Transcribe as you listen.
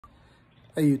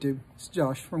Hey YouTube, it's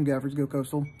Josh from Gaffords Go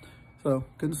Coastal. So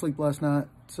couldn't sleep last night,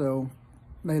 so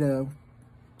made a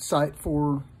site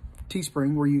for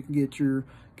Teespring where you can get your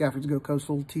Gaffords Go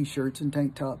Coastal T-shirts and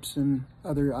tank tops and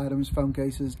other items, phone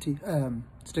cases,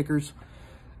 stickers.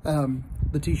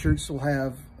 The T-shirts will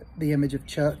have the image of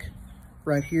Chuck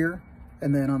right here,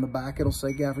 and then on the back it'll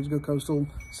say Gaffords Go Coastal.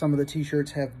 Some of the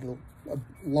T-shirts have a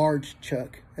large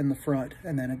Chuck in the front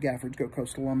and then a Gaffords Go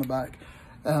Coastal on the back.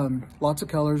 Lots of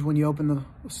colors. When you open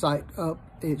the site up,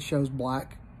 it shows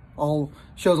black.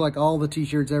 Shows like all the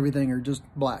T-shirts, everything are just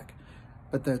black,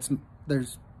 but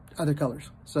there's other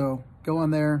colors. So go on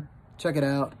there, check it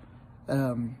out.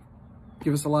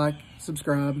 Give us a like,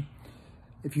 subscribe.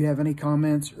 If you have any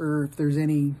comments or if there's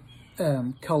any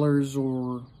colors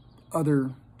or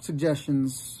other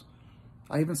suggestions,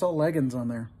 I even saw leggings on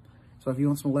there. So if you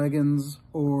want some leggings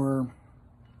or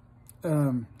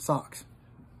socks,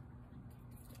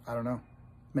 I don't know.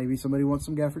 Maybe somebody wants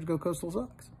some Gaffords Go Coastal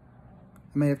socks.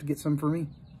 I may have to get some for me.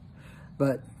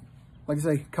 But like I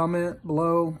say, comment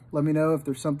below. Let me know if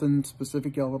there's something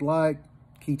specific y'all would like.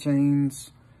 Keychains,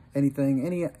 anything,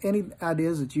 any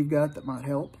ideas that you've got that might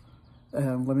help.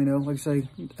 Let me know. Like I say,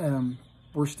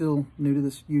 we're still new to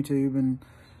this YouTube and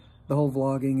the whole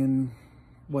vlogging and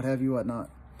what have you, whatnot.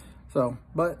 So,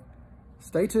 but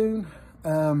stay tuned.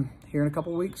 Here in a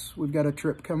couple weeks, we've got a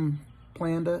trip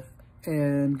planned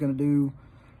and gonna do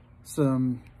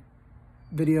some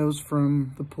videos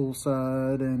from the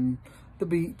poolside and the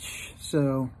beach.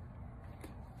 So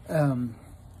hang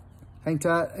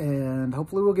tight, and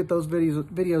hopefully we'll get those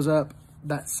videos up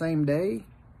that same day.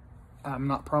 I'm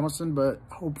not promising, but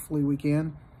hopefully we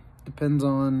can. Depends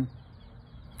on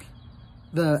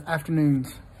the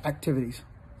afternoon's activities.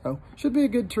 So should be a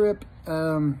good trip.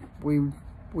 We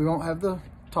won't have the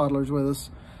toddlers with us.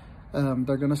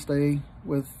 They're gonna stay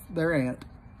with their aunt,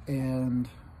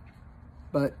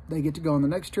 but they get to go on the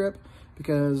next trip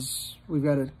because we've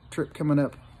got a trip coming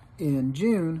up in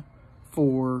June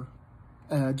for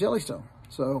Jellystone.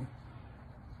 So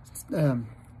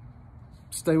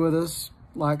stay with us,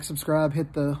 like, subscribe,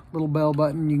 hit the little bell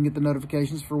button. You can get the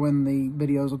notifications for when the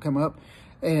videos will come up,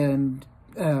 and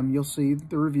you'll see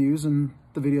the reviews and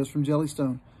the videos from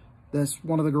Jellystone. That's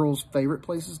one of the girls' favorite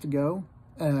places to go.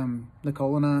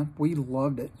 Nicole and I, we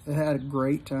loved it. It had a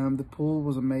great time. The pool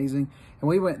was amazing. And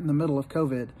we went in the middle of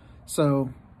COVID, so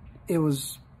it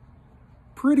was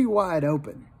pretty wide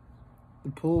open.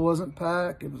 The pool wasn't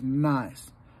packed. It was nice.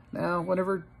 Now,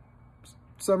 whenever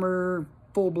summer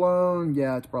full blown,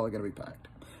 yeah, it's probably going to be packed.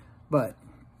 But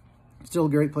still a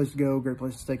great place to go, great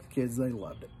place to take the kids. They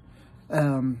loved it.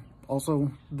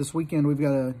 Also, this weekend, we've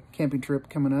got a camping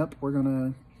trip coming up. We're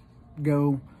going to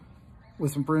go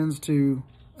with some friends to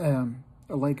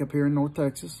a lake up here in North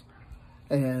Texas,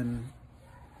 and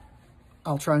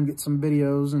I'll try and get some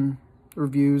videos and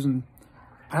reviews. And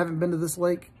I haven't been to this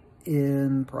lake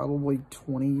in probably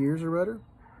 20 years or better,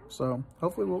 so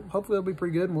hopefully it'll be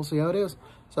pretty good, and we'll see how it is.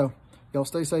 So y'all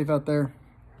stay safe out there.